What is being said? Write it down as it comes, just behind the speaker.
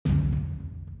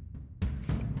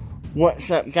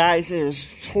What's up, guys? It is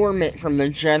Torment from the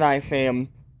Jedi fam.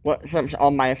 What's up to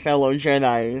all my fellow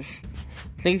Jedis?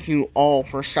 Thank you all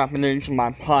for stopping into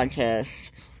my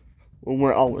podcast.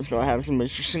 We're always going to have some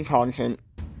interesting content.